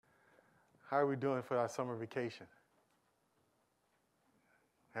How are we doing for our summer vacation?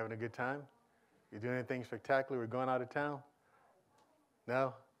 Having a good time? You doing anything spectacular? We're going out of town?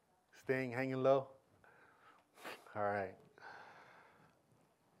 No? Staying, hanging low? All right.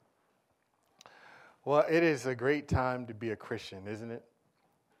 Well, it is a great time to be a Christian, isn't it?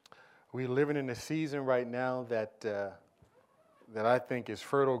 We're living in a season right now that I think is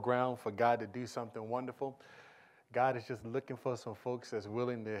fertile ground for God to do something wonderful. God is just looking for some folks that's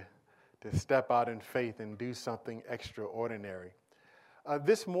willing to step out in faith and do something extraordinary.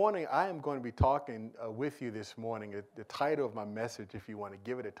 This morning, I am going to be talking with you this morning. The title of my message, if you want to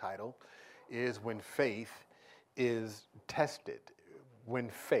give it a title, is When Faith is Tested. When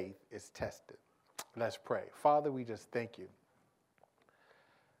Faith is Tested. Let's pray. Father, we just thank you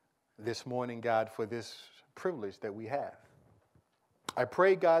this morning, God, for this privilege that we have. I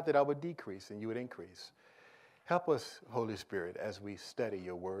pray, God, that I would decrease and you would increase. Help us, Holy Spirit, as we study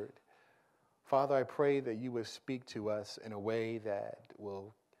your word. Father, I pray that you would speak to us in a way that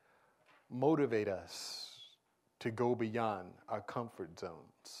will motivate us to go beyond our comfort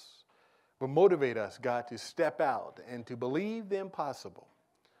zones. Will motivate us, God, to step out and to believe the impossible.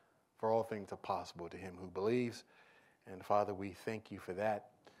 For all things are possible to him who believes. And Father, we thank you for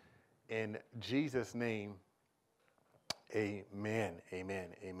that. In Jesus' name, amen, amen,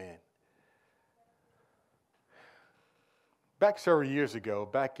 amen. Back several years ago,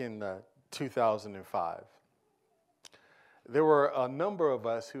 back in 2005, there were a number of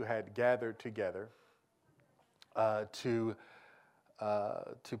us who had gathered together to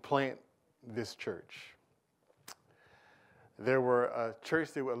plant this church. There were a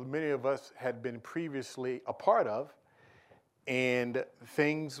church that many of us had been previously a part of, and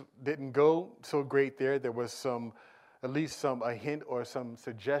things didn't go so great there. There was a hint or some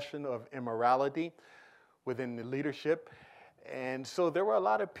suggestion of immorality within the leadership. And so there were a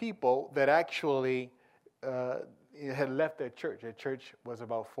lot of people that actually had left that church. That church was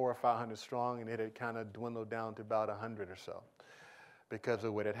about 400 or 500 strong, and it had kind of dwindled down to about 100 or so because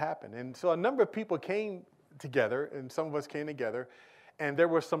of what had happened. And so a number of people came together, and some of us came together, and there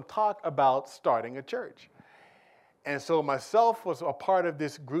was some talk about starting a church. And so myself was a part of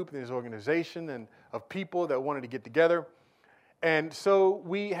this group, this organization, and of people that wanted to get together. And so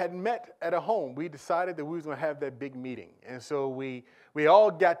we had met at a home. We decided that we was going to have that big meeting. And so we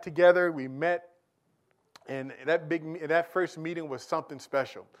all got together, we met, and that first meeting was something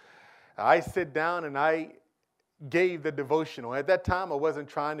special. I sit down and I gave the devotional. At that time, I wasn't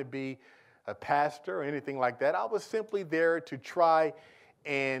trying to be a pastor or anything like that. I was simply there to try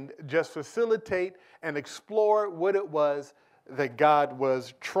and just facilitate and explore what it was that God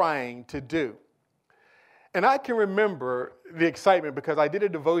was trying to do. And I can remember the excitement because I did a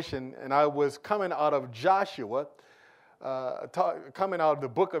devotion and I was coming out of Joshua, coming out of the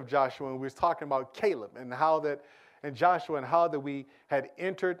book of Joshua, and we was talking about Caleb and how that they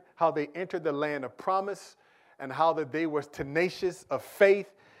entered the land of promise, and how that they were tenacious of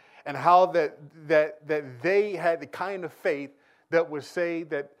faith, and how that they had the kind of faith that would say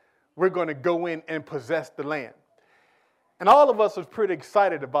that we're going to go in and possess the land. And all of us was pretty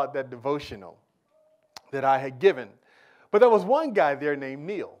excited about that devotional that I had given. But there was one guy there named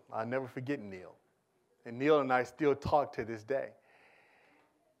Neil. I'll never forget Neil. And Neil and I still talk to this day.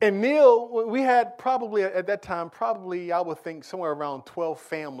 And Neil, we had probably, at that time, I would think somewhere around 12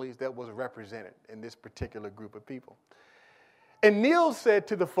 families that was represented in this particular group of people. And Neil said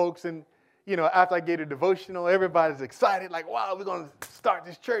to the folks, and after I gave a devotional, everybody's excited, like, wow, we're going to start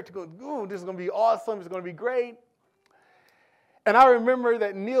this church. This is going to be awesome. It's going to be great. And I remember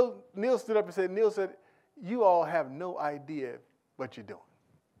that Neil stood up and said, you all have no idea what you're doing.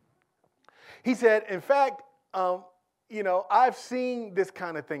 He said, in fact, I've seen this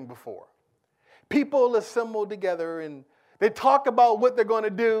kind of thing before. People assemble together and they talk about what they're going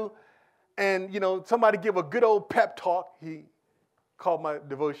to do. And, somebody give a good old pep talk. He called my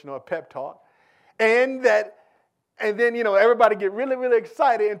devotional a pep talk. And then, everybody get really, really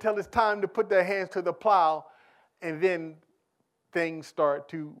excited until it's time to put their hands to the plow. And then things start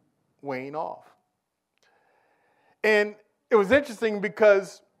to wane off. And it was interesting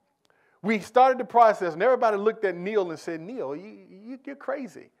because we started the process, and everybody looked at Neil and said, Neil, you're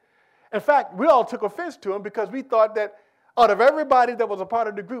crazy. In fact, we all took offense to him because we thought that out of everybody that was a part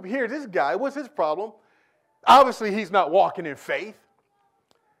of the group, here's this guy. What's his problem? Obviously, he's not walking in faith.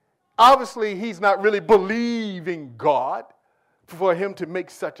 Obviously, he's not really believing God for him to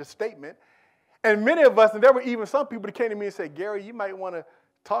make such a statement. And many of us, and there were even some people that came to me and said, Gary, you might want to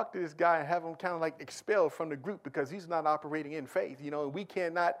talk to this guy and have him kind of like expelled from the group because he's not operating in faith. And we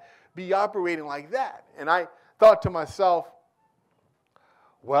cannot be operating like that. And I thought to myself,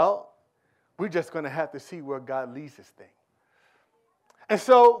 well, We're just going to have to see where God leads this thing. And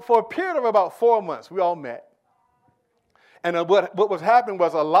so for a period of about 4 months, we all met. And what was happening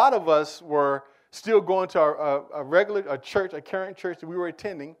was a lot of us were still going to a church, a current church that we were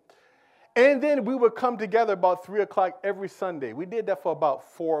attending. And then we would come together about 3 o'clock every Sunday. We did that for about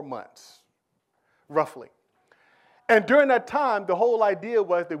 4 months, roughly. And during that time, the whole idea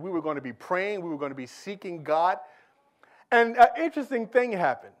was that we were going to be praying, we were going to be seeking God. And an interesting thing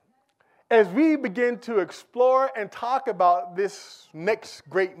happened. As we began to explore and talk about this next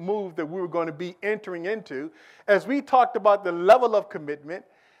great move that we were going to be entering into, as we talked about the level of commitment,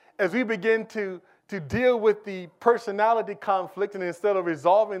 as we began to deal with the personality conflict, and instead of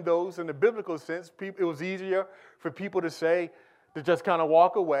resolving those in the biblical sense, it was easier for people to just kind of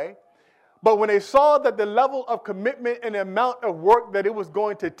walk away. But when they saw that the level of commitment and the amount of work that it was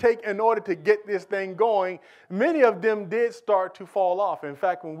going to take in order to get this thing going, many of them did start to fall off. In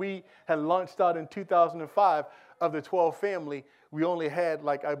fact, when we had launched out in 2005, of the 12 family, we only had,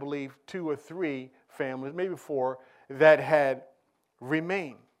 I believe, 2 or 3 families, maybe 4, that had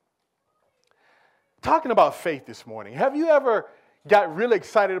remained. Talking about faith this morning, have you ever got really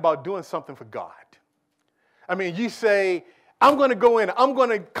excited about doing something for God? I mean, you say, I'm going to go in, I'm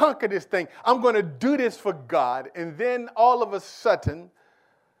going to conquer this thing, I'm going to do this for God. And then all of a sudden,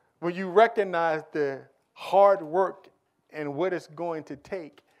 when you recognize the hard work and what it's going to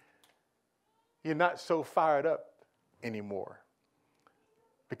take, you're not so fired up anymore.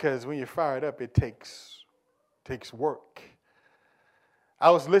 Because when you're fired up, it takes work.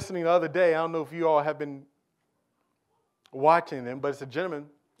 I was listening the other day, I don't know if you all have been watching them, but it's a gentleman,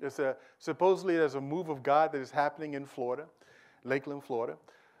 supposedly there's a move of God that is happening in Florida. Lakeland, Florida.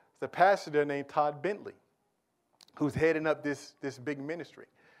 There's a pastor there named Todd Bentley, who's heading up this big ministry.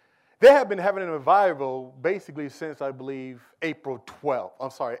 They have been having a revival basically since, I believe, April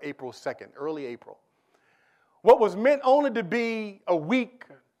 2nd, early April. What was meant only to be a week,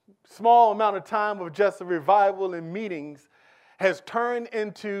 small amount of time of just a revival and meetings has turned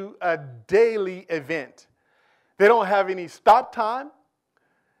into a daily event. They don't have any stop time.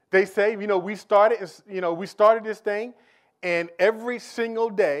 They say, we started this thing. And every single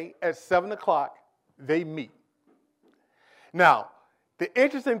day at 7 o'clock, they meet. Now, the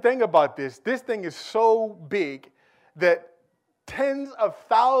interesting thing about this thing is so big that tens of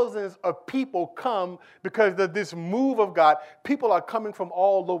thousands of people come because of this move of God. People are coming from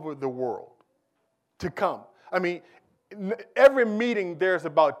all over the world to come. I mean, every meeting, there's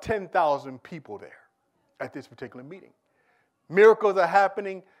about 10,000 people there at this particular meeting. Miracles are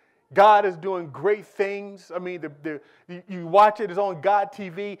happening. God is doing great things. I mean, you watch it, it's on God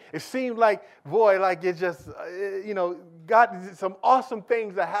TV. It seems like it's just, God, some awesome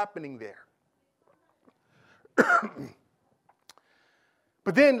things are happening there.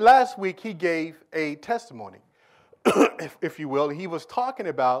 But then last week, he gave a testimony, if you will. He was talking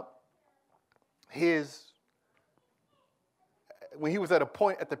about when he was at a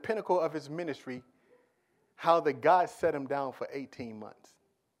point at the pinnacle of his ministry, how that God set him down for 18 months.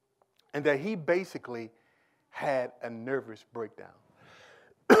 And that he basically had a nervous breakdown.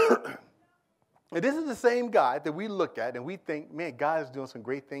 And this is the same guy that we look at and we think, man, God is doing some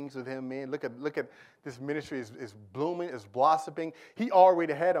great things with him, man. Look at this ministry is blooming, is blossoming. He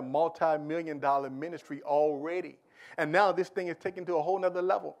already had a multi-million-dollar ministry already. And now this thing is taken to a whole nother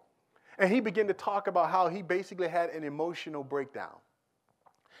level. And he began to talk about how he basically had an emotional breakdown.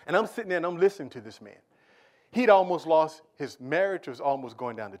 And I'm sitting there and I'm listening to this man. He'd almost lost, his marriage was almost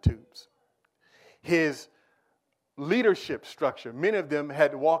going down the tubes. His leadership structure, many of them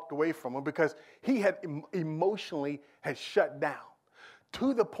had walked away from him because he had emotionally had shut down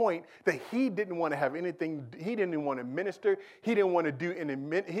to the point that he didn't want to have anything, he didn't even want to minister, he didn't want to do any,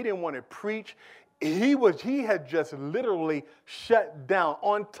 he didn't want to preach. He had just literally shut down.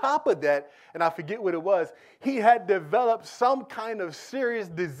 On top of that, and I forget what it was, he had developed some kind of serious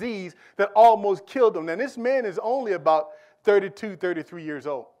disease that almost killed him. Now, this man is only about 32, 33 years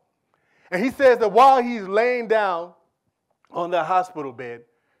old. And he says that while he's laying down on the hospital bed,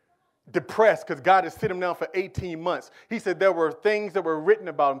 depressed because God had sit him down for 18 months. He said there were things that were written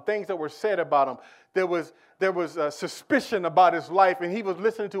about him, things that were said about him. There was a suspicion about his life, and he was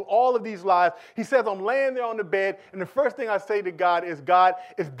listening to all of these lies. He says, I'm laying there on the bed, and the first thing I say to God, is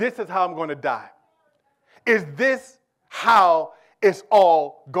this is how I'm going to die? Is this how it's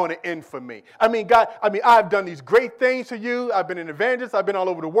all going to end for me? I mean, God, I've done these great things for you. I've been an evangelist. I've been all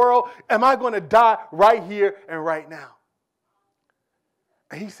over the world. Am I going to die right here and right now?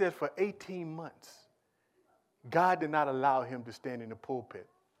 And he said for 18 months, God did not allow him to stand in the pulpit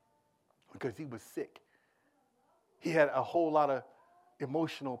because he was sick. He had a whole lot of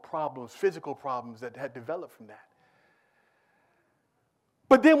emotional problems, physical problems that had developed from that.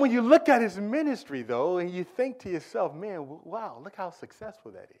 But then when you look at his ministry, though, and you think to yourself, man, wow, look how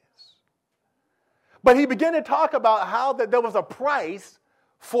successful that is. But he began to talk about how that there was a price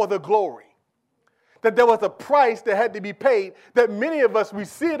for the glory. That there was a price that had to be paid, that many of us, we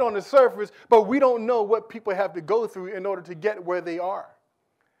see it on the surface, but we don't know what people have to go through in order to get where they are.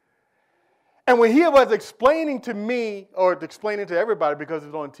 And when he was explaining to me, or explaining to everybody because it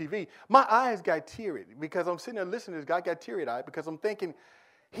was on TV, my eyes got teary because I'm sitting there listening to this guy, I got teary-eyed because I'm thinking,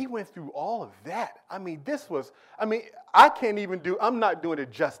 he went through all of that. I'm not doing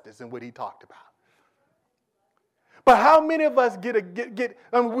it justice in what he talked about. But how many of us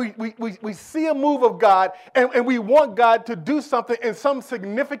we see a move of God and we want God to do something in some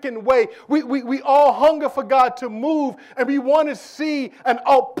significant way. We all hunger for God to move and we want to see an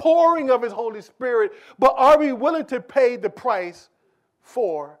outpouring of his Holy Spirit. But are we willing to pay the price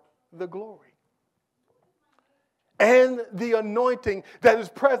for the glory? And the anointing that is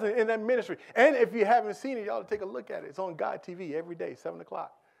present in that ministry. And if you haven't seen it, you ought to take a look at it. It's on God TV every day, 7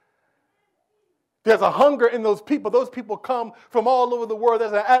 o'clock. There's a hunger in those people. Those people come from all over the world.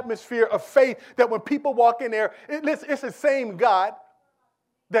 There's an atmosphere of faith that when people walk in there, it's the same God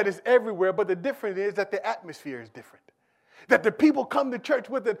that is everywhere, but the difference is that the atmosphere is different. That the people come to church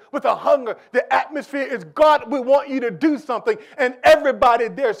with a hunger. The atmosphere is, God, we want you to do something. And everybody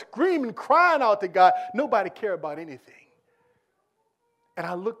there screaming, crying out to God. Nobody care about anything. And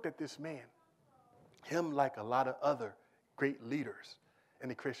I looked at this man, him like a lot of other great leaders in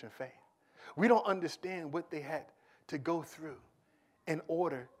the Christian faith. We don't understand what they had to go through in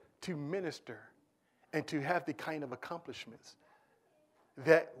order to minister and to have the kind of accomplishments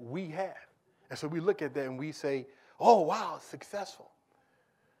that we have. And so we look at that and we say, oh, wow, it's successful.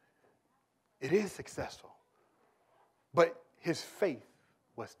 It is successful. But his faith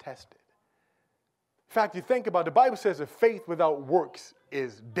was tested. In fact, you think about it, the Bible says that faith without works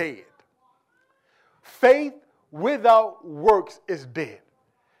is dead. Faith without works is dead.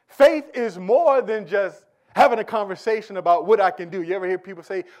 Faith is more than just having a conversation about what I can do. You ever hear people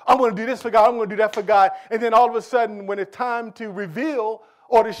say, I'm going to do this for God, I'm going to do that for God. And then all of a sudden, when it's time to reveal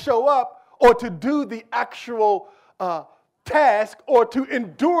or to show up or to do the actual task or to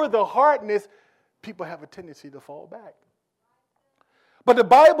endure the hardness, people have a tendency to fall back. But the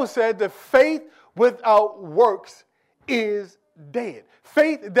Bible said that faith without works is dead.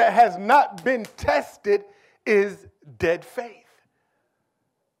 Faith that has not been tested is dead faith.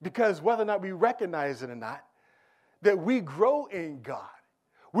 Because whether or not we recognize it or not, that we grow in God,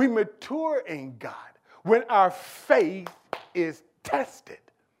 we mature in God when our faith is tested.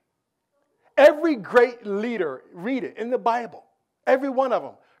 Every great leader, read it in the Bible, every one of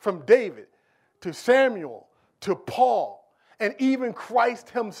them, from David to Samuel to Paul and even Christ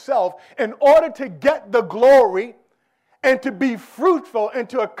himself, in order to get the glory and to be fruitful and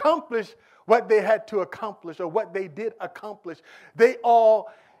to accomplish what they had to accomplish or what they did accomplish, they all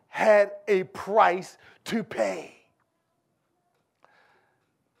had a price to pay.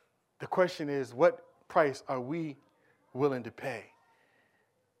 The question is, what price are we willing to pay?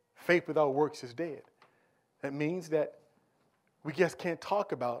 Faith without works is dead. That means that we just can't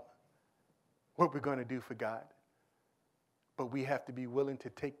talk about what we're going to do for God. But we have to be willing to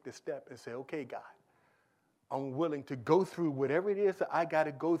take the step and say, okay, God, I'm willing to go through whatever it is that I got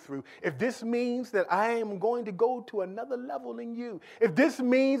to go through. If this means that I am going to go to another level in you, if this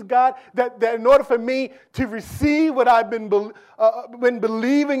means, God, that in order for me to receive what I've been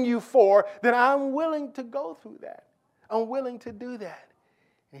believing you for, then I'm willing to go through that. I'm willing to do that.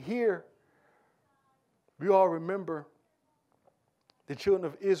 And here, we all remember the children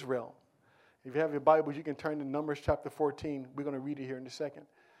of Israel. If you have your Bibles, you can turn to Numbers chapter 14. We're going to read it here in a second.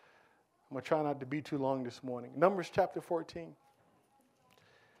 I'm going to try not to be too long this morning. Numbers chapter 14.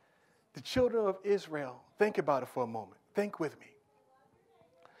 The children of Israel, think about it for a moment. Think with me.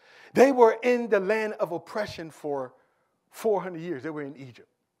 They were in the land of oppression for 400 years. They were in Egypt.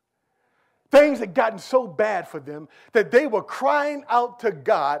 Things had gotten so bad for them that they were crying out to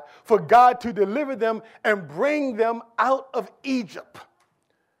God for God to deliver them and bring them out of Egypt.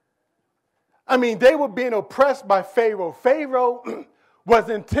 I mean, they were being oppressed by Pharaoh. Pharaoh was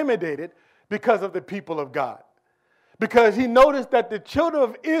intimidated because of the people of God. Because he noticed that the children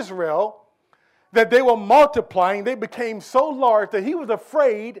of Israel, that they were multiplying, they became so large that he was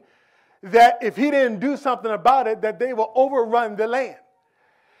afraid that if he didn't do something about it, that they will overrun the land.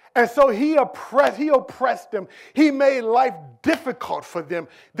 And so he oppressed them. He made life difficult for them.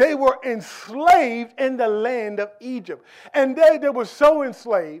 They were enslaved in the land of Egypt. And they were so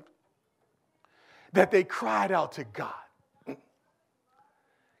enslaved that they cried out to God.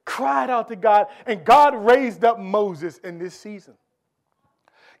 cried out to God, and God raised up Moses in this season.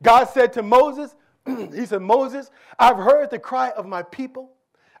 God said to Moses, he said, Moses, I've heard the cry of my people.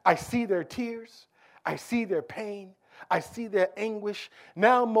 I see their tears. I see their pain. I see their anguish.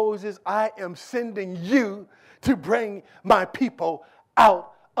 Now, Moses, I am sending you to bring my people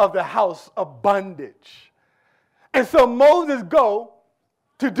out of the house of bondage. And so Moses go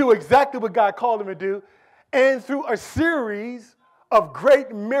to do exactly what God called him to do. And through a series of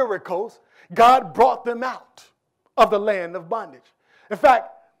great miracles, God brought them out of the land of bondage. In fact,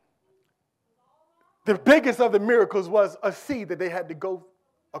 the biggest of the miracles was a sea that they had to go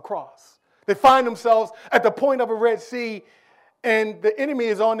across. They find themselves at the point of a Red Sea, and the enemy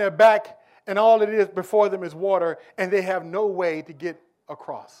is on their back, and all it is before them is water, and they have no way to get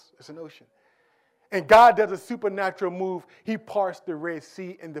across. It's an ocean. And God does a supernatural move. He parts the Red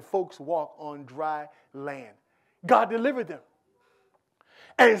Sea, and the folks walk on dry land. God delivered them.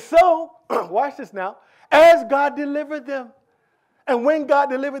 And so, watch this now, as God delivered them, and when God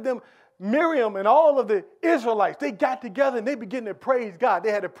delivered them, Miriam and all of the Israelites, they got together and they began to praise God.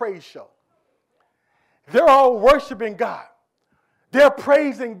 They had a praise show. They're all worshiping God. They're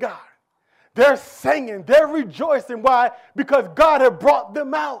praising God. They're singing. They're rejoicing. Why? Because God had brought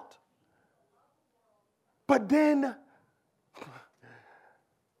them out. But then,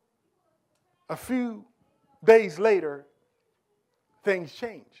 a few days later, things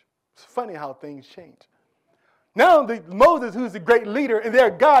change. It's funny how things change. Now Moses, who's the great leader, and their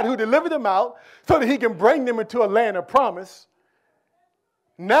God who delivered them out so that he can bring them into a land of promise,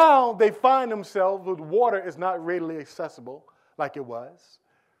 now they find themselves with water is not readily accessible like it was.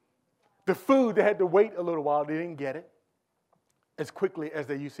 The food, they had to wait a little while. They didn't get it as quickly as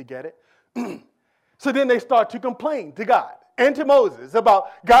they used to get it. So then they start to complain to God and to Moses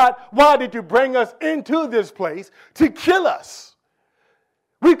about, God, why did you bring us into this place to kill us?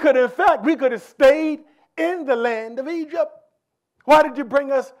 We could have stayed in the land of Egypt. Why did you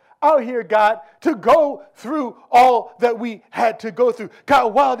bring us out here, God, to go through all that we had to go through?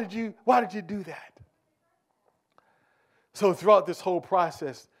 God, why did you do that? So throughout this whole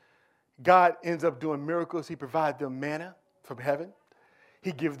process, God ends up doing miracles. He provides them manna from heaven.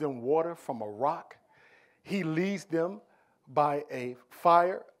 He gives them water from a rock. He leads them by a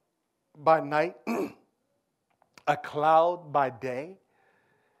fire by night, a cloud by day.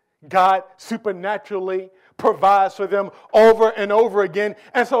 God supernaturally provides for them over and over again.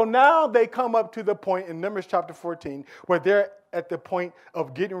 And so now they come up to the point in Numbers chapter 14 where they're at the point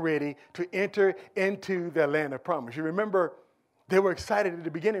of getting ready to enter into the land of promise. You remember they were excited at the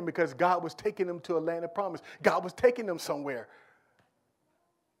beginning because God was taking them to a land of promise. God was taking them somewhere.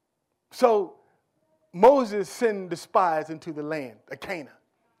 So Moses sent the spies into the land of Canaan.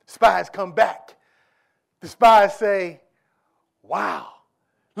 Spies come back. The spies say, wow.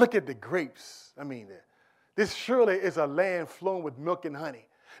 Look at the grapes. I mean, this surely is a land flowing with milk and honey.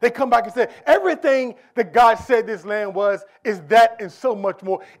 They come back and say, everything that God said this land was is that and so much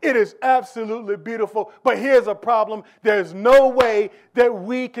more. It is absolutely beautiful. But here's a problem. There's no way that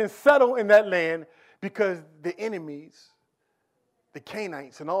we can settle in that land because the enemies, the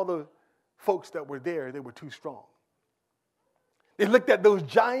Canaanites and all the folks that were there, they were too strong. They looked at those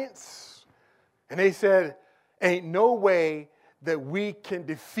giants and they said, ain't no way that we can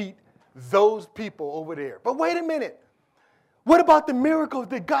defeat those people over there. But wait a minute. What about the miracles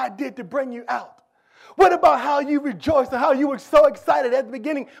that God did to bring you out? What about how you rejoiced and how you were so excited at the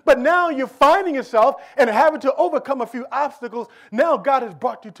beginning, but now you're finding yourself and having to overcome a few obstacles. Now God has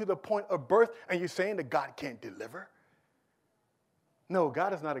brought you to the point of birth and you're saying that God can't deliver? No,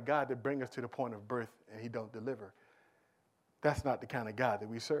 God is not a God that brings us to the point of birth and he don't deliver. That's not the kind of God that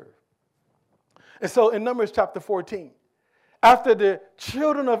we serve. And so in Numbers chapter 14, after the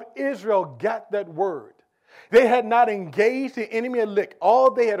children of Israel got that word, they had not engaged the enemy a lick. All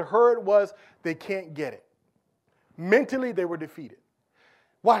they had heard was they can't get it. Mentally, they were defeated.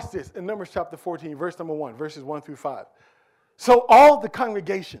 Watch this in Numbers chapter 14, verse number 1, verses 1 through 5. So all the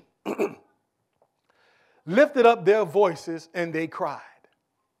congregation lifted up their voices and they cried.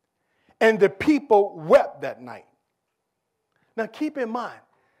 And the people wept that night. Now keep in mind,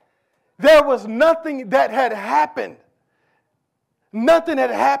 there was nothing that had happened. Nothing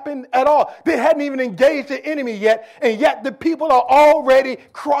had happened at all. They hadn't even engaged the enemy yet, and yet the people are already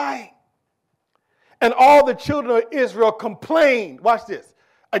crying. And all the children of Israel complained, watch this,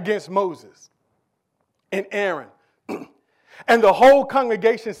 against Moses and Aaron. And the whole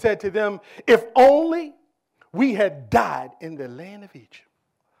congregation said to them, if only we had died in the land of Egypt,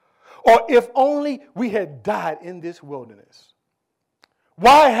 or if only we had died in this wilderness.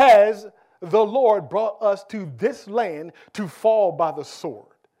 Why has the Lord brought us to this land to fall by the sword?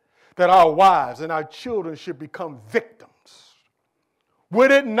 that our wives and our children should become victims?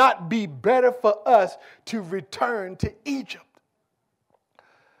 Would it not be better for us to return to Egypt?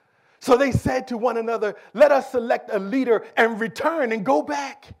 So they said to one another, let us select a leader and return and go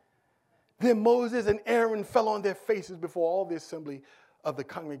back. Then Moses and Aaron fell on their faces before all the assembly of the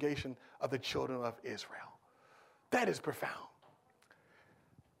congregation of the children of Israel. That is profound.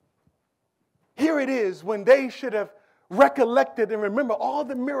 Here it is when they should have recollected and remember all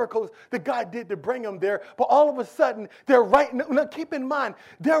the miracles that God did to bring them there. But all of a sudden, they're right. Now, keep in mind,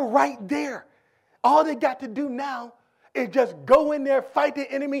 they're right there. All they got to do now is just go in there, fight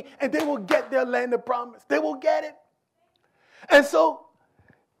the enemy, and they will get their land of promise. They will get it. And so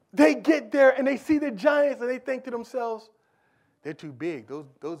they get there and they see the giants and they think to themselves, they're too big.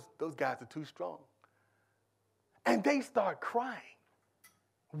 Those guys are too strong. And they start crying,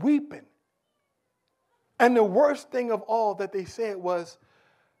 weeping. And the worst thing of all that they said was,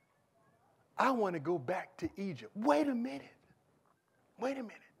 I want to go back to Egypt. Wait a minute.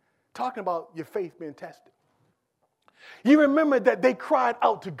 Talking about your faith being tested. You remember that they cried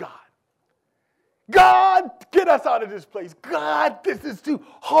out to God. God, get us out of this place. God, this is too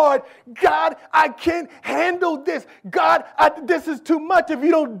hard. God, I can't handle this. God, this is too much. If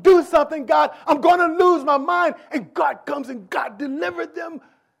you don't do something, God, I'm going to lose my mind. And God comes and God delivered them.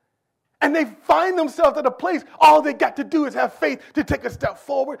 And they find themselves at a place, all they got to do is have faith to take a step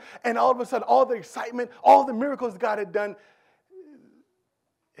forward. And all of a sudden, all the excitement, all the miracles God had done,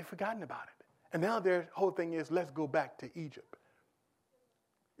 they've forgotten about it. And now their whole thing is, let's go back to Egypt.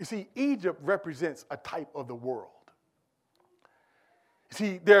 You see, Egypt represents a type of the world. You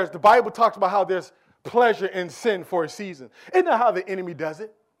see, the Bible talks about how there's pleasure in sin for a season. Isn't that how the enemy does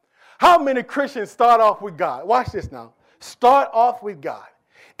it? How many Christians start off with God? Watch this now. Start off with God.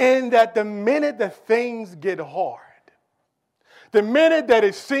 And that the minute that things get hard, the minute that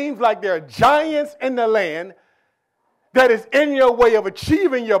it seems like there are giants in the land that is in your way of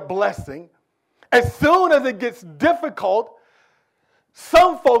achieving your blessing, as soon as it gets difficult,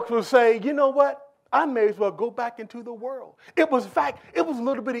 some folks will say, you know what? I may as well go back into the world. It was a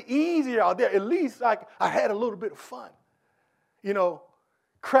little bit easier out there. At least I had a little bit of fun. You know,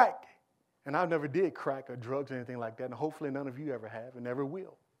 crack. And I never did crack or drugs or anything like that. And hopefully none of you ever have and never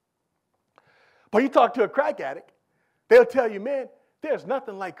will. But you talk to a crack addict, they'll tell you, man, there's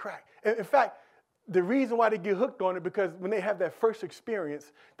nothing like crack. And in fact, the reason why they get hooked on it, because when they have that first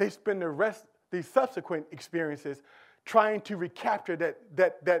experience, they spend the subsequent experiences trying to recapture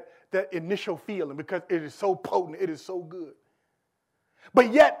that initial feeling because it is so potent, it is so good.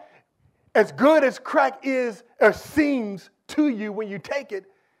 But yet, as good as crack is or seems to you when you take it,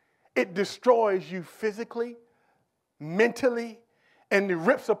 it destroys you physically, mentally, and it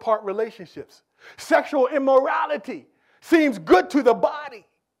rips apart relationships. Sexual immorality seems good to the body.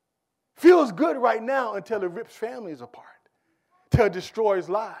 Feels good right now until it rips families apart, until it destroys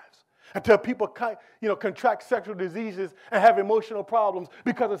lives, until people contract sexual diseases and have emotional problems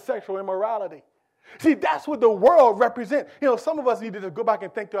because of sexual immorality. See, that's what the world represents. Some of us need to just go back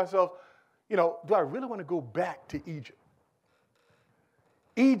and think to ourselves, do I really want to go back to Egypt?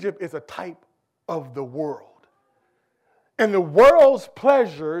 Egypt is a type of the world. And the world's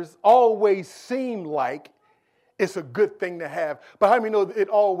pleasures always seem like it's a good thing to have. But how many know that it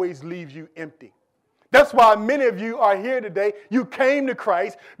always leaves you empty? That's why many of you are here today. You came to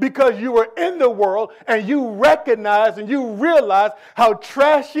Christ because you were in the world and you recognized and you realized how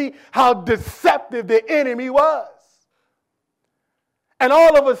trashy, how deceptive the enemy was. And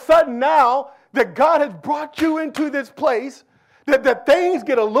all of a sudden now that God has brought you into this place, that things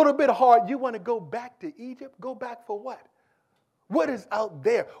get a little bit hard, you want to go back to Egypt? Go back for what? What is out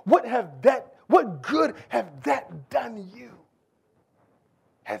there? What good have that done you?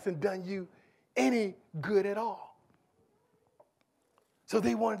 Hasn't done you any good at all. So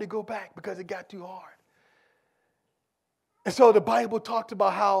they wanted to go back because it got too hard. And so the Bible talks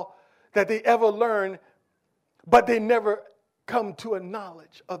about how that they ever learn, but they never come to a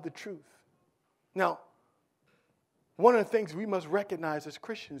knowledge of the truth. Now, one of the things we must recognize as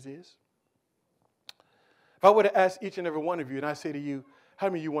Christians is, if I were to ask each and every one of you, and I say to you, how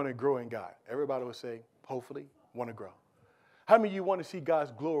many of you want to grow in God? Everybody would say, hopefully, want to grow. How many of you want to see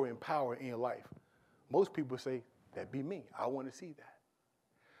God's glory and power in your life? Most people say, that'd be me. I want to see that.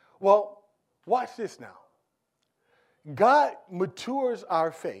 Well, watch this now. God matures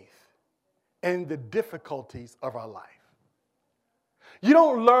our faith in the difficulties of our life. You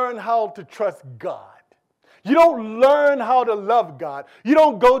don't learn how to trust God. You don't learn how to love God. You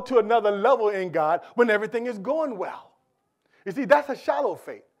don't go to another level in God when everything is going well. You see, that's a shallow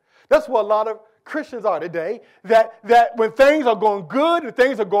faith. That's what a lot of Christians are today, that when things are going good and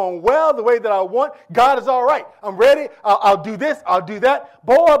things are going well the way that I want, God is all right. I'm ready. I'll do this. I'll do that.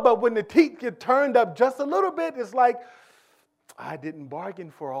 Boy, but when the teeth get turned up just a little bit, it's like, I didn't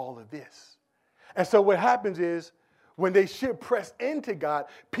bargain for all of this. And so what happens is, when they should press into God,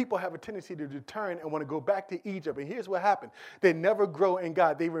 people have a tendency to return and want to go back to Egypt. And here's what happened. They never grow in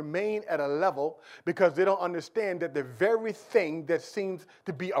God. They remain at a level because they don't understand that the very thing that seems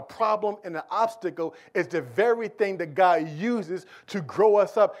to be a problem and an obstacle is the very thing that God uses to grow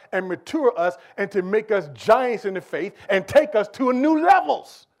us up and mature us and to make us giants in the faith and take us to new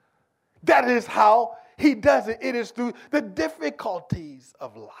levels. That is how he does it. It is through the difficulties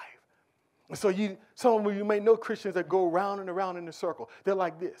of life. So some of you may know Christians that go round and around in a circle. They're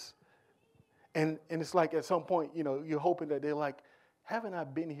like this. And it's like at some point, you're hoping that they're like, haven't I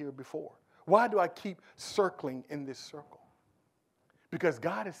been here before? Why do I keep circling in this circle? Because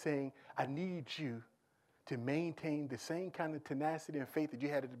God is saying, I need you to maintain the same kind of tenacity and faith that you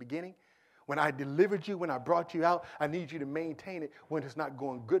had at the beginning. When I delivered you, when I brought you out, I need you to maintain it when it's not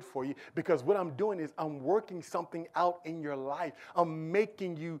going good for you. Because what I'm doing is I'm working something out in your life. I'm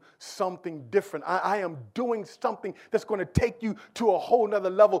making you something different. I am doing something that's going to take you to a whole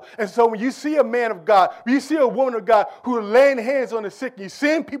nother level. And so when you see a man of God, when you see a woman of God who are laying hands on the sick, you're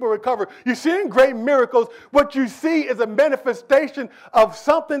seeing people recover, you're seeing great miracles, what you see is a manifestation of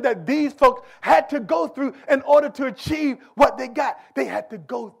something that these folks had to go through in order to achieve what they got. They had to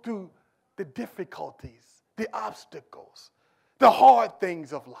go through the difficulties, the obstacles, the hard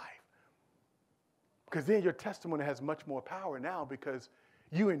things of life. Because then your testimony has much more power now because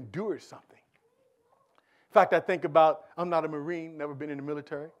you endured something. In fact, I think about, I'm not a Marine, never been in the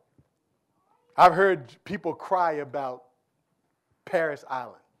military. I've heard people cry about Paris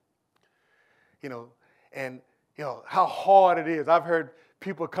Island, and how hard it is. I've heard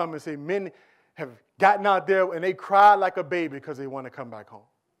people come and say men have gotten out there and they cry like a baby because they want to come back home.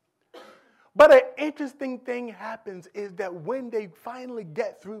 But an interesting thing happens is that when they finally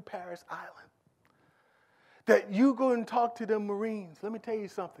get through Paris Island, that you go and talk to the Marines. Let me tell you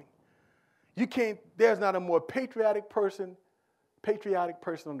something. There's not a more patriotic person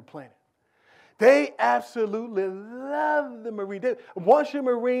on the planet. They absolutely love the Marine. Once you're a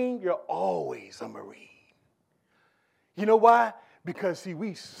Marine, you're always a Marine. You know why? Because, see,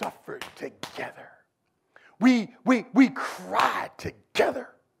 we suffered together. We cried together.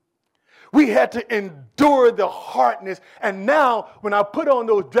 We had to endure the hardness. And now, when I put on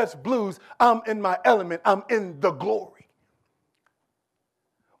those dress blues, I'm in my element. I'm in the glory.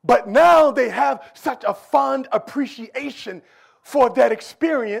 But now they have such a fond appreciation for that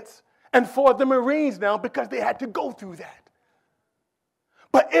experience and for the Marines now because they had to go through that.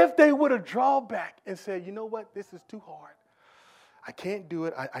 But if they would have drawn back and said, you know what, this is too hard. I can't do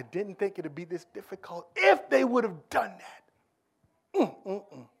it. I didn't think it would be this difficult. If they would have done that,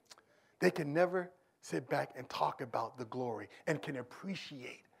 they can never sit back and talk about the glory and can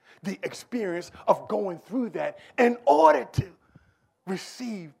appreciate the experience of going through that in order to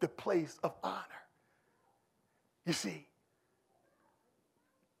receive the place of honor. You see,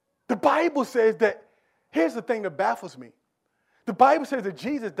 the Bible says that, here's the thing that baffles me. The Bible says that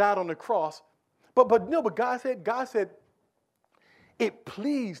Jesus died on the cross, but God said, it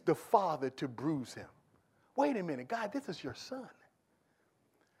pleased the Father to bruise him. Wait a minute, God, this is your son.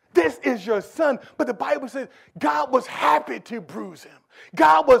 This is your son. But the Bible says God was happy to bruise him.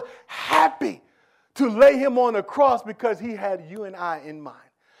 God was happy to lay him on the cross because he had you and I in mind.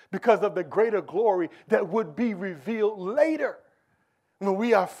 Because of the greater glory that would be revealed later when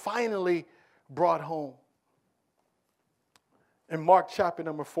we are finally brought home. In Mark chapter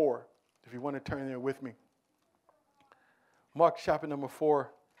number 4, if you want to turn there with me. Mark chapter number 4.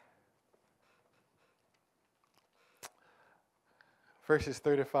 Verses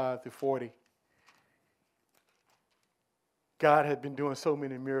 35 through 40. God had been doing so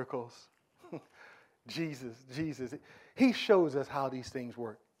many miracles. Jesus. He shows us how these things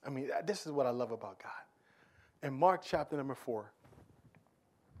work. I mean, this is what I love about God. In Mark chapter number 4,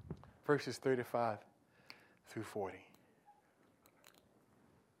 verses 35 through 40.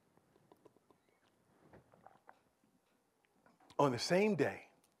 On the same day,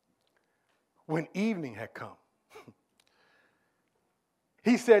 when evening had come,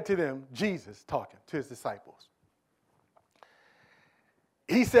 he said to them, Jesus talking to his disciples.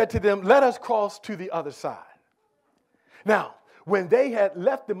 He said to them, let us cross to the other side. Now, when they had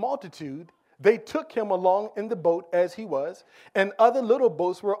left the multitude, they took him along in the boat as he was, and other little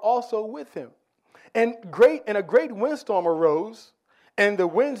boats were also with him. And a great windstorm arose, and the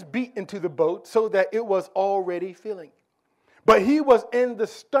winds beat into the boat so that it was already filling. But he was in the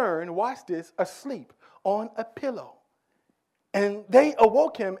stern, watch this, asleep on a pillow. And they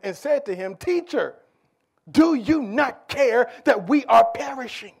awoke him and said to him, Teacher, do you not care that we are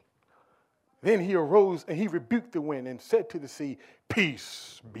perishing? Then he arose and he rebuked the wind and said to the sea,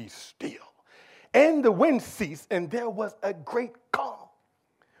 Peace, be still. And the wind ceased, and there was a great calm.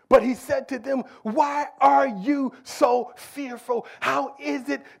 But he said to them, Why are you so fearful? How is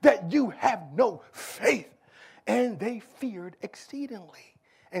it that you have no faith? And they feared exceedingly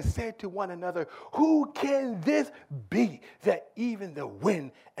and said to one another, Who can this be that even the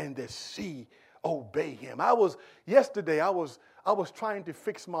wind and the sea obey him? Yesterday I was trying to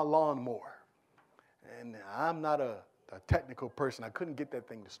fix my lawnmower. And I'm not a technical person. I couldn't get that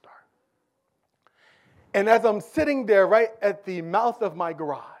thing to start. And as I'm sitting there right at the mouth of my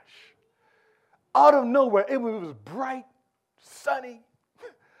garage, out of nowhere, it was bright, sunny,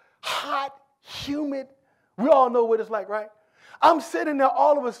 hot, humid. We all know what it's like, right? I'm sitting there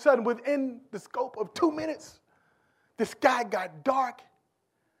all of a sudden within the scope of 2 minutes. The sky got dark,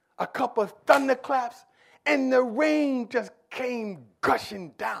 a couple of thunderclaps, and the rain just came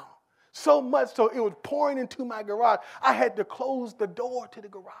gushing down. So much so it was pouring into my garage. I had to close the door to the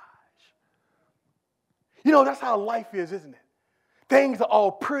garage. You know, that's how life is, isn't it? Things are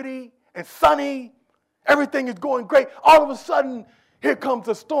all pretty and sunny. Everything is going great. All of a sudden, here comes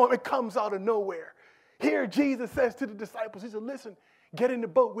a storm. It comes out of nowhere. Here, Jesus says to the disciples, he said, listen, get in the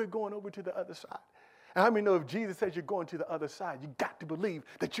boat. We're going over to the other side. And how many know if Jesus says you're going to the other side, you got to believe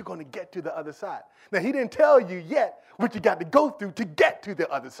that you're going to get to the other side. Now, he didn't tell you yet what you got to go through to get to the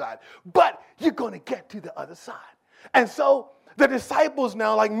other side, but you're going to get to the other side. And so the disciples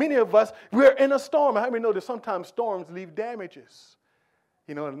now, like many of us, we're in a storm. How many know that sometimes storms leave damages?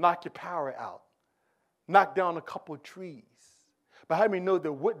 You know, knock your power out, knock down a couple of trees. But how many know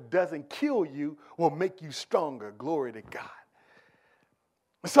that what doesn't kill you will make you stronger? Glory to God.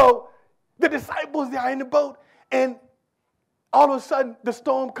 So the disciples, they are in the boat, and all of a sudden the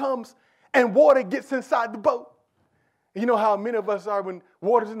storm comes and water gets inside the boat. You know how many of us are when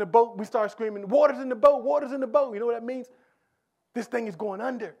water's in the boat, we start screaming, water's in the boat, water's in the boat. You know what that means? This thing is going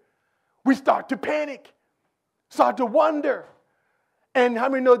under. We start to panic, start to wonder. And how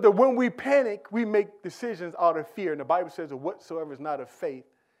many know that when we panic, we make decisions out of fear? And the Bible says that whatsoever is not of faith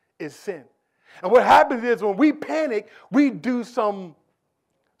is sin. And what happens is when we panic, we do some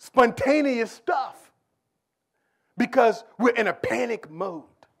spontaneous stuff because we're in a panic mode.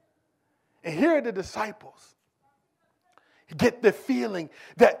 And here are the disciples. Get the feeling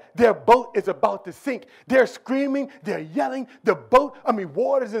that their boat is about to sink. They're screaming, they're yelling,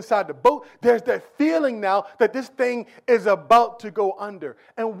 water's inside the boat. There's that feeling now that this thing is about to go under.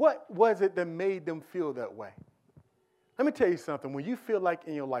 And what was it that made them feel that way? Let me tell you something. When you feel like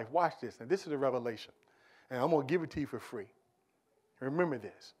in your life, watch this, and this is a revelation, and I'm going to give it to you for free. Remember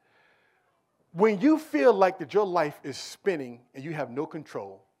this. When you feel like that your life is spinning and you have no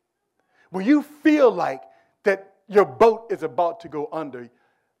control, when you feel like that your boat is about to go under,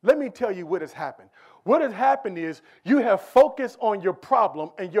 let me tell you what has happened. What has happened is you have focused on your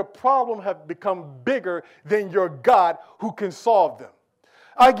problem, and your problem have become bigger than your God who can solve them.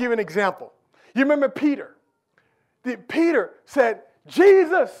 I'll give you an example. You remember Peter? Peter said,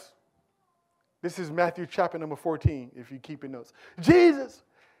 Jesus. This is Matthew chapter number 14, if you keep your notes. Jesus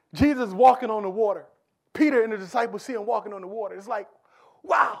walking on the water. Peter and the disciples see him walking on the water. It's like,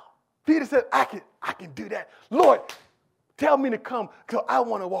 wow. Peter said, I can do that. Lord, tell me to come because I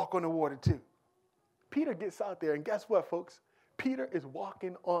want to walk on the water too. Peter gets out there, and guess what, folks? Peter is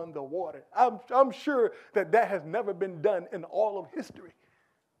walking on the water. I'm sure that has never been done in all of history.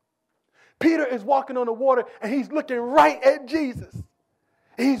 Peter is walking on the water, and he's looking right at Jesus.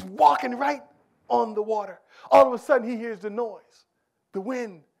 He's walking right on the water. All of a sudden, he hears the noise, the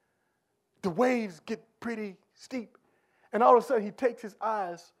wind. The waves get pretty steep. And all of a sudden, he takes his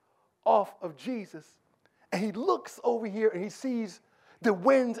eyes off of Jesus, and he looks over here and he sees the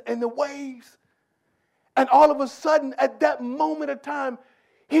winds and the waves. And all of a sudden, at that moment of time,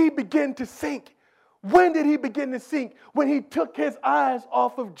 he began to sink. When did he begin to sink? When he took his eyes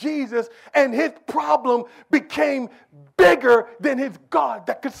off of Jesus, and his problem became bigger than his God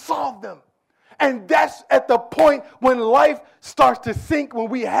that could solve them. And that's at the point when life starts to sink, when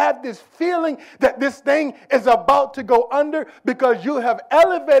we have this feeling that this thing is about to go under because you have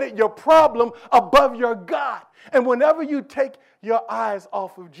elevated your problem above your God. And whenever you take your eyes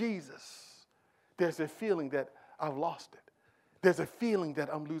off of Jesus, there's a feeling that I've lost it. There's a feeling that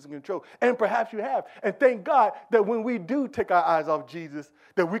I'm losing control. And perhaps you have. And thank God that when we do take our eyes off Jesus,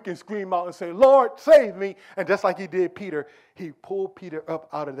 that we can scream out and say, Lord, save me. And just like he did Peter, he pulled Peter up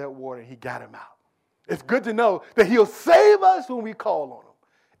out of that water and he got him out. It's good to know that he'll save us when we call on him.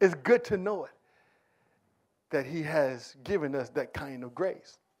 It's good to know it, that he has given us that kind of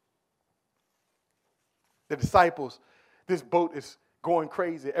grace. The disciples, this boat is going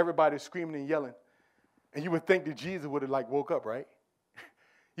crazy. Everybody's screaming and yelling. And you would think that Jesus would have woke up, right?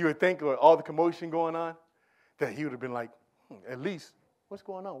 You would think with all the commotion going on, that he would have been like, at least, what's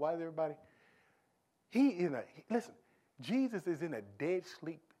going on? Why is everybody? Listen, Jesus is in a dead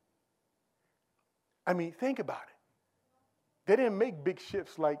sleep. I mean, think about it. They didn't make big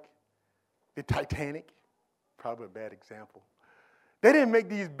ships like the Titanic. Probably a bad example. They didn't make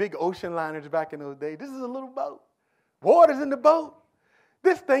these big ocean liners back in those days. This is a little boat. Water's in the boat.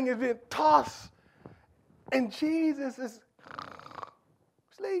 This thing is being tossed. And Jesus is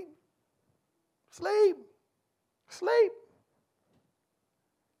sleep.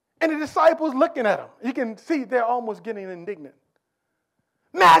 And the disciples looking at him. You can see they're almost getting indignant.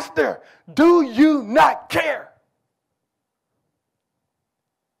 Master, do you not care?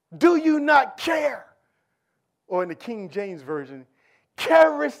 Do you not care? Or in the King James Version,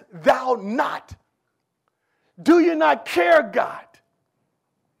 carest thou not? Do you not care, God,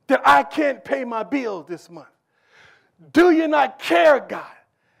 that I can't pay my bills this month? Do you not care, God,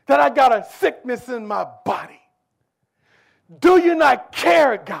 that I got a sickness in my body? Do you not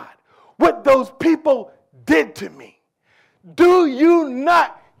care, God, what those people did to me? Do you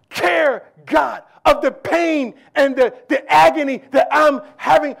not care, God, of the pain and the agony that I'm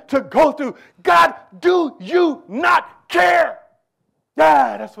having to go through? God, do you not care?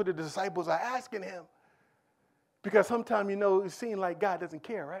 Yeah, that's what the disciples are asking him. Because sometimes, it seems like God doesn't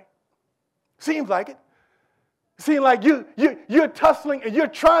care, right? Seems like it. Seems like you're tussling and you're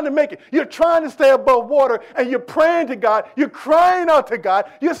trying to make it. You're trying to stay above water and you're praying to God. You're crying out to God.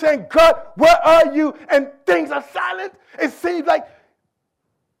 You're saying, God, where are you? And things are silent. It seems like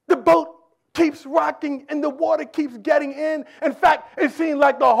the boat keeps rocking and the water keeps getting in. In fact, it seems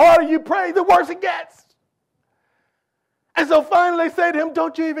like the harder you pray, the worse it gets. And so finally they say to him,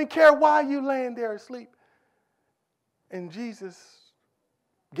 don't you even care why you laying there asleep? And Jesus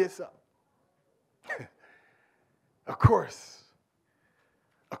gets up. Of course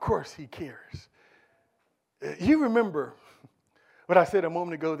he cares. You remember what I said a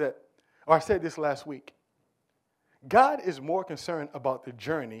moment ago or I said this last week. God is more concerned about the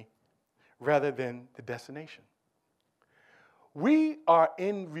journey rather than the destination. We are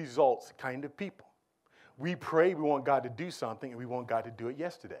end results kind of people. We pray we want God to do something and we want God to do it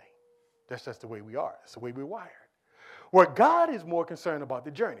yesterday. That's just the way we are. That's the way we're wired. Where God is more concerned about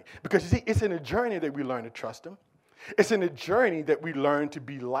the journey. Because you see, it's in a journey that we learn to trust him. It's in a journey that we learn to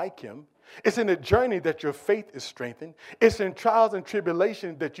be like him. It's in a journey that your faith is strengthened. It's in trials and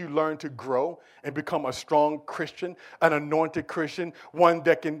tribulations that you learn to grow and become a strong Christian, an anointed Christian, one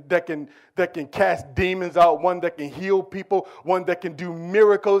that can cast demons out, one that can heal people, one that can do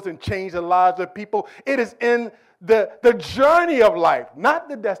miracles and change the lives of people. It is in the journey of life, not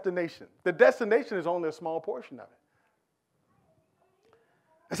the destination. The destination is only a small portion of it.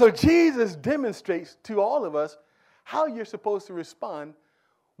 And so Jesus demonstrates to all of us how you're supposed to respond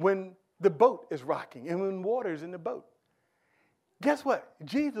when the boat is rocking and when water is in the boat. Guess what?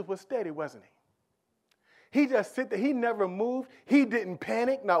 Jesus was steady, wasn't he? He just sit there. He never moved. He didn't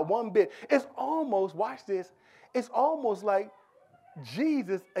panic, not one bit. It's almost, watch this, it's almost like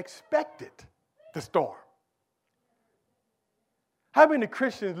Jesus expected the storm. How many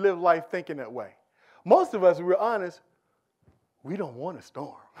Christians live life thinking that way? Most of us, if we're honest, we don't want a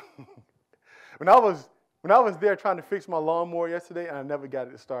storm. When I was there trying to fix my lawnmower yesterday, and I never got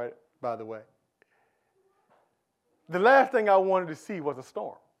it started, by the way, the last thing I wanted to see was a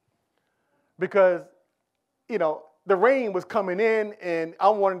storm. Because, the rain was coming in, and I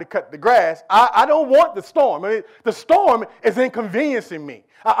wanted to cut the grass. I don't want the storm. I mean, the storm is inconveniencing me.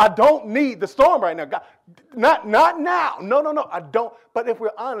 I don't need the storm right now. God, not now. No, I don't. But if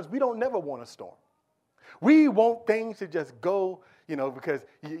we're honest, we don't never want a storm. We want things to just go, because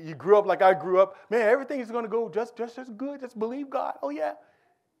you grew up like I grew up. Man, everything is going to go just as good. Just believe God. Oh, yeah.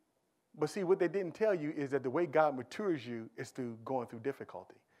 But see, what they didn't tell you is that the way God matures you is through going through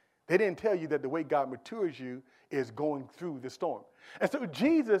difficulty. They didn't tell you that the way God matures you is going through the storm. And so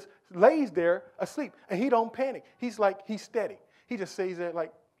Jesus lays there asleep, and he don't panic. He's steady. He just stays there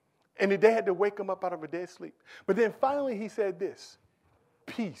and they had to wake him up out of a dead sleep. But then finally he said this,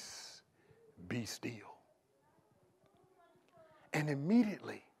 peace, be still. And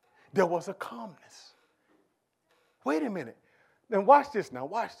immediately there was a calmness. Wait a minute. Then watch this now.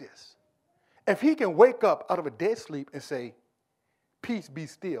 Watch this. If he can wake up out of a dead sleep and say, peace, be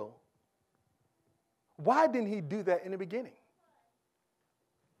still, why didn't he do that in the beginning?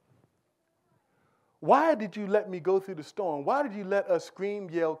 why did you let me go through the storm? Why did you let us scream,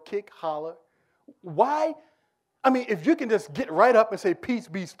 yell, kick, holler? Why? I mean, if you can just get right up and say, peace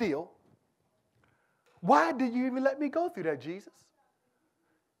be still, why did you even let me go through that, Jesus?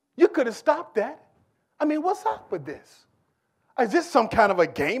 You could have stopped that. I mean, what's up with this? Is this some kind of a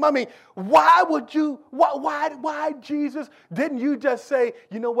game? I mean, why, Jesus? Didn't you just say,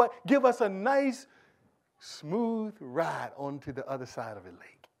 you know what, give us a nice, smooth ride onto the other side of the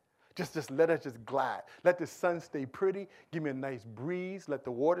lake? Just let us just glide. Let the sun stay pretty. Give me a nice breeze. Let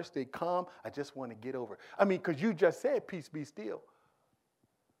the water stay calm. I just want to get over. I mean, because you just said, peace be still.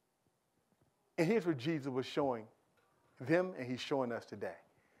 And here's what Jesus was showing them, and he's showing us today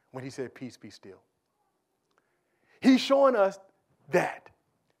when he said, peace be still. He's showing us that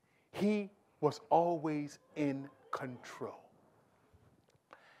he was always in control.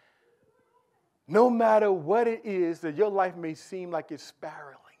 No matter what it is that your life may seem like it's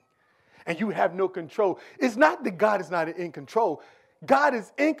spiraling and you have no control, it's not that God is not in control. God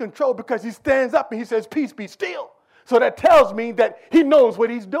is in control because he stands up and he says, peace be still. So that tells me that he knows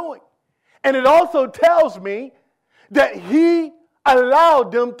what he's doing. And it also tells me that he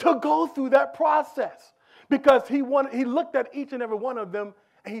allowed them to go through that process because he looked at each and every one of them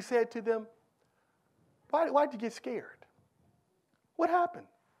and he said to them, why did you get scared? What happened?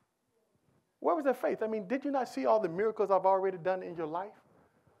 Where was that faith? I mean, did you not see all the miracles I've already done in your life?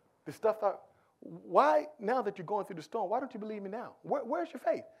 The stuff why, now that you're going through the storm, why don't you believe me now? Where's your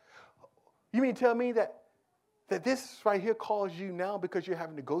faith? You mean tell me that this right here calls you now because you're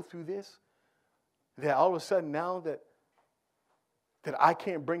having to go through this? That all of a sudden now that I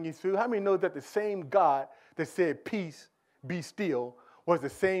can't bring you through? How many know that the same God that said, peace, be still, was the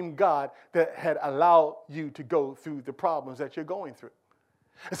same God that had allowed you to go through the problems that you're going through?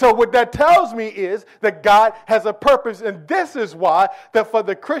 And so what that tells me is that God has a purpose, and this is why that for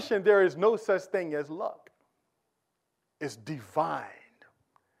the Christian there is no such thing as luck. It's divine.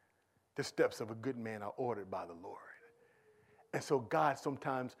 The steps of a good man are ordered by the Lord. And so God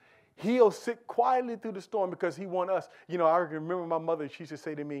sometimes, he'll sit quietly through the storm because he wants us. You know, I remember my mother, she used to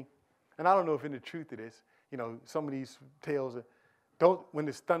say to me, and I don't know if any truth to this, you know, some of these tales, when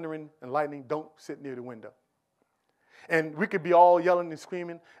it's thundering and lightning, don't sit near the window. And we could be all yelling and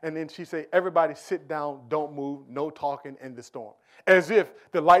screaming, and then she say, everybody sit down, don't move, no talking in the storm. As if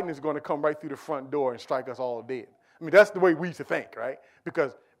the lightning is going to come right through the front door and strike us all dead. I mean, that's the way we used to think, right?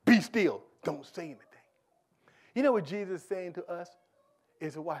 Because be still, don't say anything. You know what Jesus is saying to us?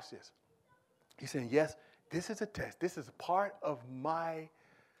 Is to watch this. He's saying, yes, this is a test. This is part of my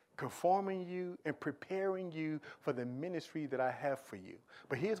conforming you and preparing you for the ministry that I have for you.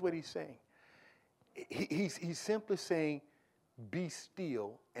 But here's what he's saying. He's simply saying, be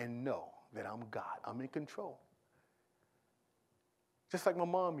still and know that I'm God. I'm in control. Just like my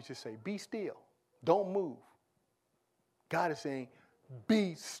mom used to say, be still. Don't move. God is saying,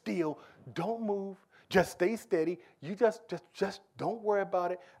 be still. Don't move. Just stay steady. You just don't worry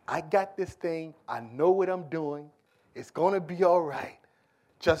about it. I got this thing. I know what I'm doing. It's going to be all right.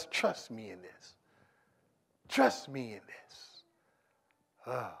 Just trust me in this. Trust me in this.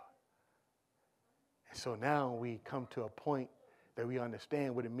 And so now we come to a point that we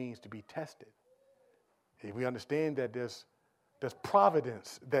understand what it means to be tested. And we understand that there's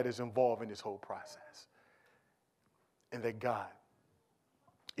providence that is involved in this whole process. And that God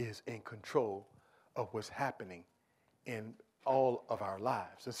is in control of what's happening in all of our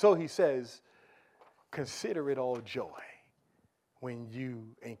lives. And so he says, consider it all joy when you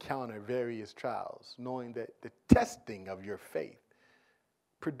encounter various trials, knowing that the testing of your faith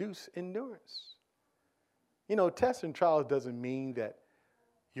produce endurance. You know, tests and trials doesn't mean that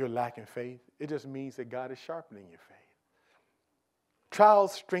you're lacking faith. It just means that God is sharpening your faith.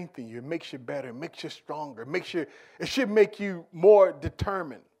 Trials strengthen you. It makes you better. It makes you stronger. It should make you more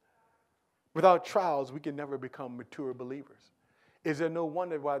determined. Without trials, we can never become mature believers. Is there no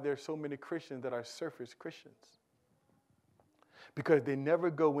wonder why there's so many Christians that are surface Christians? Because they never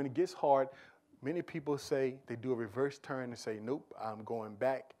go, when it gets hard, many people say, they do a reverse turn and say, nope, I'm going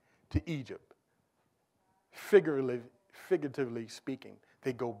back to Egypt. Figuratively speaking,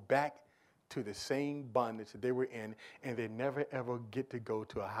 they go back to the same bondage that they were in, and they never ever get to go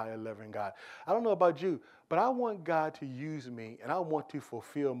to a higher level in God. I don't know about you, but I want God to use me, and I want to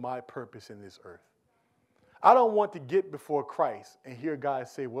fulfill my purpose in this earth. I don't want to get before Christ and hear God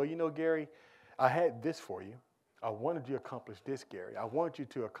say, well, you know, Gary, I had this for you. I wanted you to accomplish this, Gary. I wanted you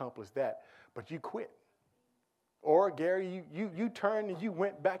to accomplish that, but you quit. Or, Gary, you turned and you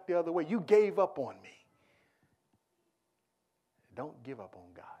went back the other way. You gave up on me. Don't give up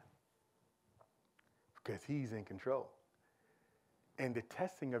on God, because he's in control. And the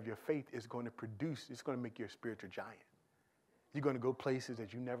testing of your faith is going to produce, it's going to make you a spiritual giant. You're going to go places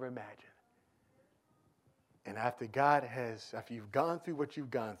that you never imagined. And after you've gone through what you've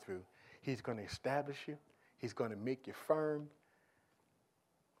gone through, he's going to establish you. He's going to make you firm.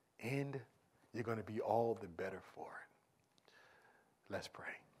 And you're going to be all the better for it. Let's pray.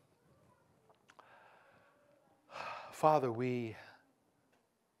 Father, we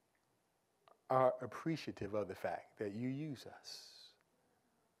are appreciative of the fact that you use us.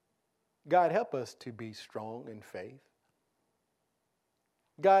 God, help us to be strong in faith.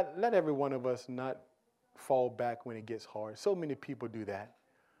 God, let every one of us not fall back when it gets hard. So many people do that.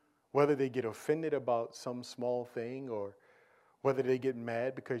 Whether they get offended about some small thing or whether they get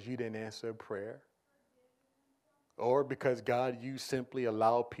mad because you didn't answer a prayer. Or because, God, you simply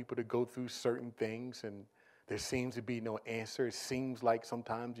allow people to go through certain things and there seems to be no answer. It seems like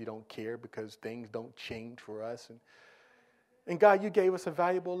sometimes you don't care because things don't change for us. And God, you gave us a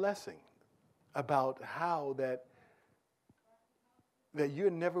valuable lesson about how that you're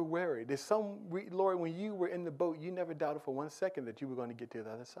never worried. Lord, when you were in the boat, you never doubted for 1 second that you were going to get to the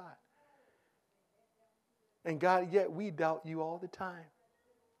other side. And God, yet we doubt you all the time.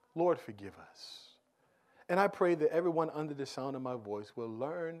 Lord, forgive us. And I pray that everyone under the sound of my voice will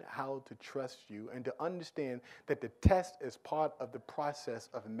learn how to trust you and to understand that the test is part of the process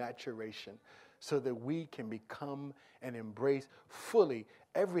of maturation so that we can become and embrace fully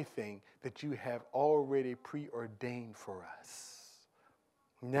everything that you have already preordained for us.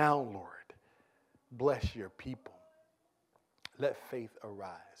 Now, Lord, bless your people. Let faith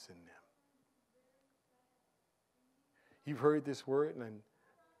arise in them. You've heard this word and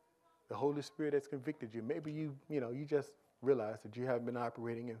the Holy Spirit has convicted you. Maybe you just realized that you haven't been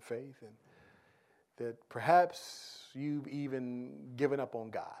operating in faith and that perhaps you've even given up on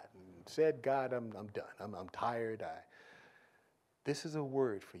God and said, God, I'm done. I'm tired. This is a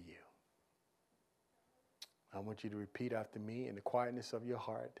word for you. I want you to repeat after me in the quietness of your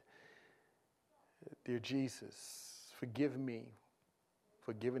heart. Dear Jesus, forgive me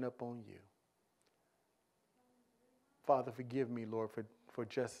for giving up on you. Father, forgive me, Lord, for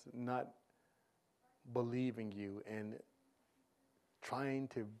just not believing you and trying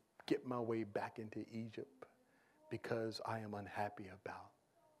to get my way back into Egypt because I am unhappy about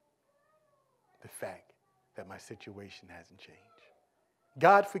the fact that my situation hasn't changed.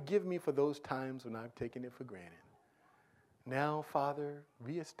 God, forgive me for those times when I've taken it for granted. Now, Father,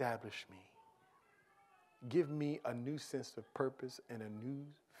 reestablish me. Give me a new sense of purpose and a new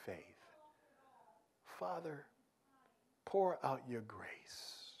faith. Father, pour out your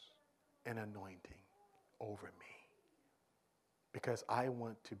grace and anointing over me because I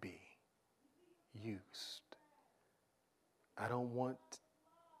want to be used. I don't want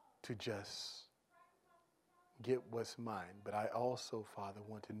to just get what's mine, but I also, Father,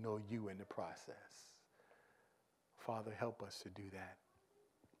 want to know you in the process. Father, help us to do that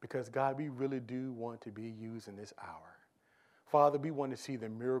because, God, we really do want to be used in this hour. Father, we want to see the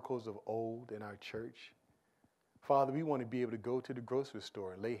miracles of old in our church. Father, we want to be able to go to the grocery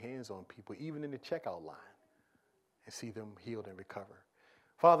store and lay hands on people, even in the checkout line, and see them healed and recover.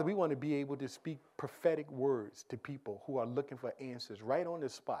 Father, we want to be able to speak prophetic words to people who are looking for answers right on the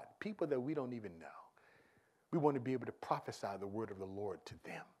spot, people that we don't even know. We want to be able to prophesy the word of the Lord to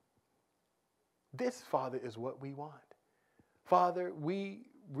them. This, Father, is what we want. Father, we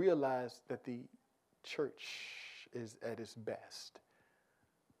realize that the church is at its best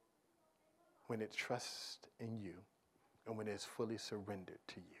when it trusts in you and when it's fully surrendered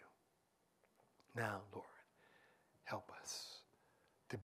to you. Now, Lord, help us.